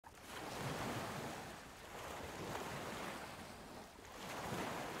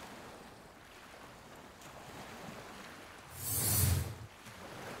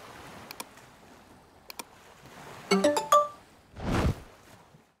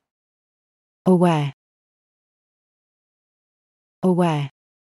Aware. Aware.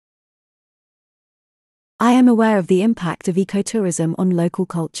 I am aware of the impact of ecotourism on local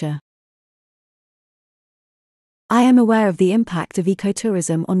culture. I am aware of the impact of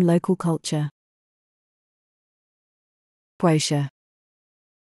ecotourism on local culture. Brochure.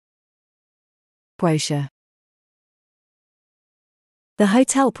 Brochure. The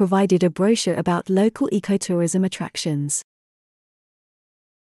hotel provided a brochure about local ecotourism attractions.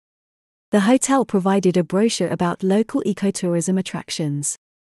 The hotel provided a brochure about local ecotourism attractions.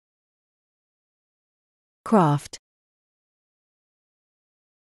 Craft.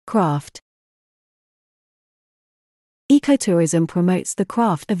 Craft. Ecotourism promotes the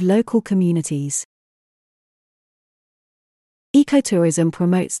craft of local communities. Ecotourism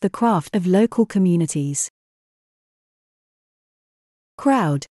promotes the craft of local communities.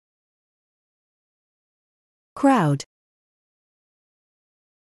 Crowd. Crowd.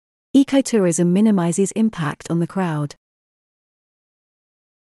 Ecotourism minimizes impact on the crowd.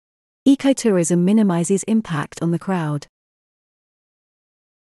 Ecotourism minimizes impact on the crowd.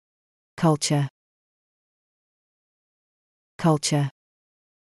 Culture. Culture.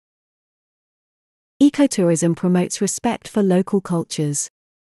 Ecotourism promotes respect for local cultures.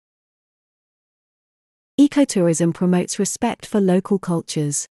 Ecotourism promotes respect for local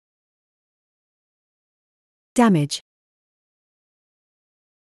cultures. Damage.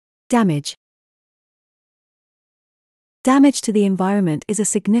 Damage. Damage to the environment is a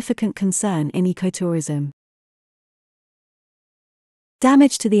significant concern in ecotourism.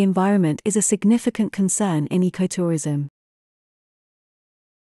 Damage to the environment is a significant concern in ecotourism.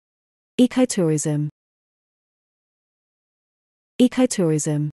 Ecotourism.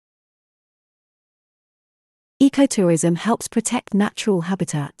 Ecotourism. Ecotourism helps protect natural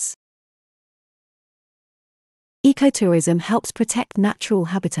habitats. Ecotourism helps protect natural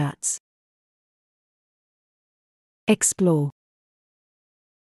habitats. Explore.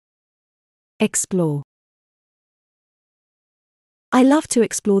 Explore. I love to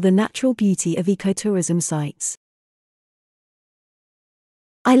explore the natural beauty of ecotourism sites.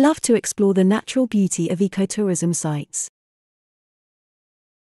 I love to explore the natural beauty of ecotourism sites.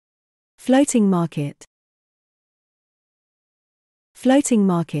 Floating market. Floating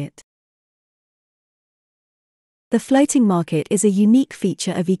market. The floating market is a unique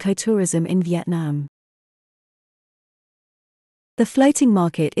feature of ecotourism in Vietnam. The floating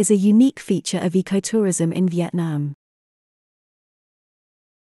market is a unique feature of ecotourism in Vietnam.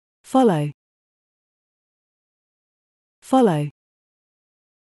 Follow. Follow.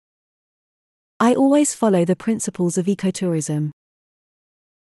 I always follow the principles of ecotourism.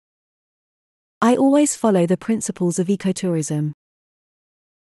 I always follow the principles of ecotourism.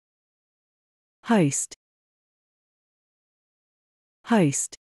 Host.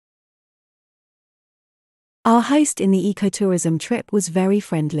 Host. Our host in the ecotourism trip was very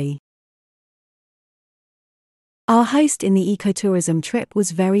friendly. Our host in the ecotourism trip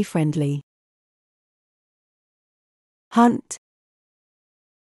was very friendly. Hunt.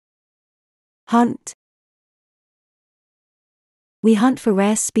 Hunt. We hunt for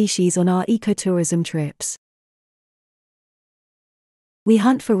rare species on our ecotourism trips. We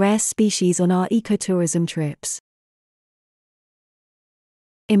hunt for rare species on our ecotourism trips.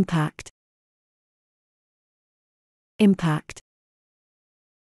 Impact. Impact.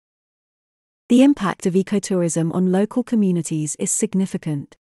 The impact of ecotourism on local communities is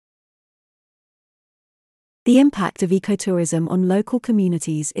significant. The impact of ecotourism on local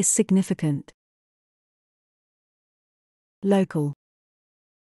communities is significant. Local.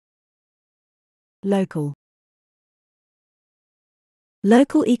 Local.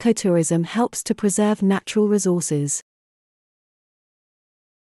 Local ecotourism helps to preserve natural resources.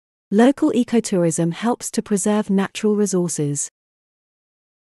 Local ecotourism helps to preserve natural resources.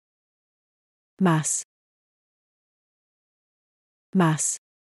 Mass. Mass.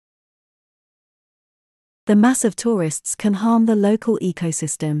 The mass of tourists can harm the local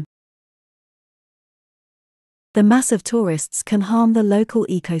ecosystem. The mass of tourists can harm the local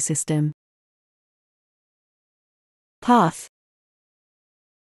ecosystem. Path.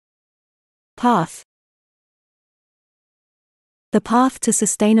 Path. The path to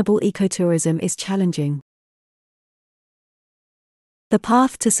sustainable ecotourism is challenging. The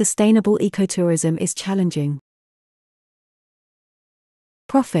path to sustainable ecotourism is challenging.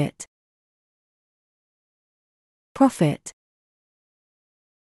 Profit. Profit.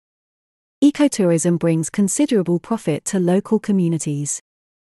 Ecotourism brings considerable profit to local communities.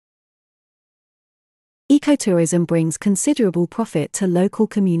 Ecotourism brings considerable profit to local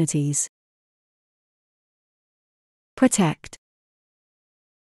communities. Protect.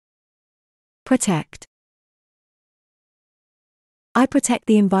 Protect. I protect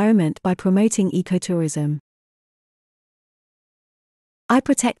the environment by promoting ecotourism. I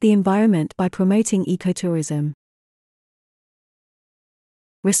protect the environment by promoting ecotourism.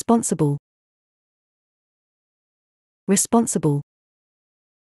 Responsible. Responsible.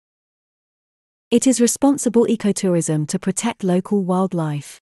 It is responsible ecotourism to protect local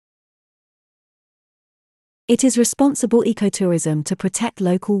wildlife. It is responsible ecotourism to protect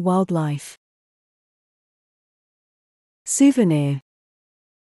local wildlife. Souvenir.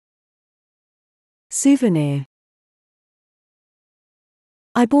 Souvenir.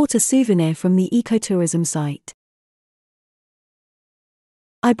 I bought a souvenir from the ecotourism site.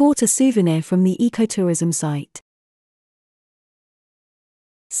 I bought a souvenir from the ecotourism site.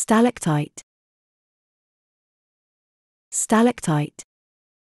 Stalactite. Stalactite.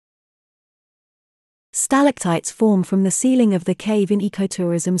 Stalactites form from the ceiling of the cave in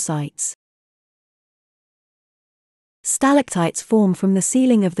ecotourism sites. Stalactites form from the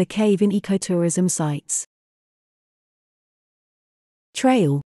ceiling of the cave in ecotourism sites.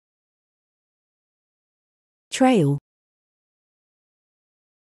 Trail. Trail.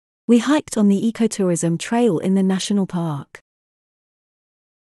 We hiked on the ecotourism trail in the national park.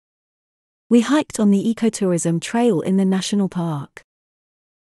 We hiked on the ecotourism trail in the national park.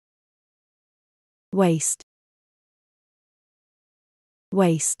 Waste.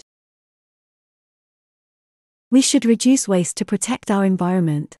 Waste. We should reduce waste to protect our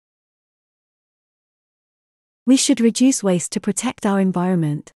environment. We should reduce waste to protect our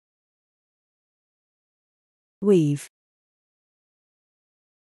environment. Weave.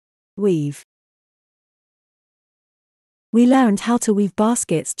 Weave. We learned how to weave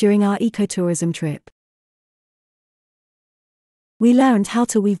baskets during our ecotourism trip. We learned how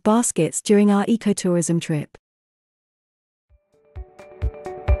to weave baskets during our ecotourism trip.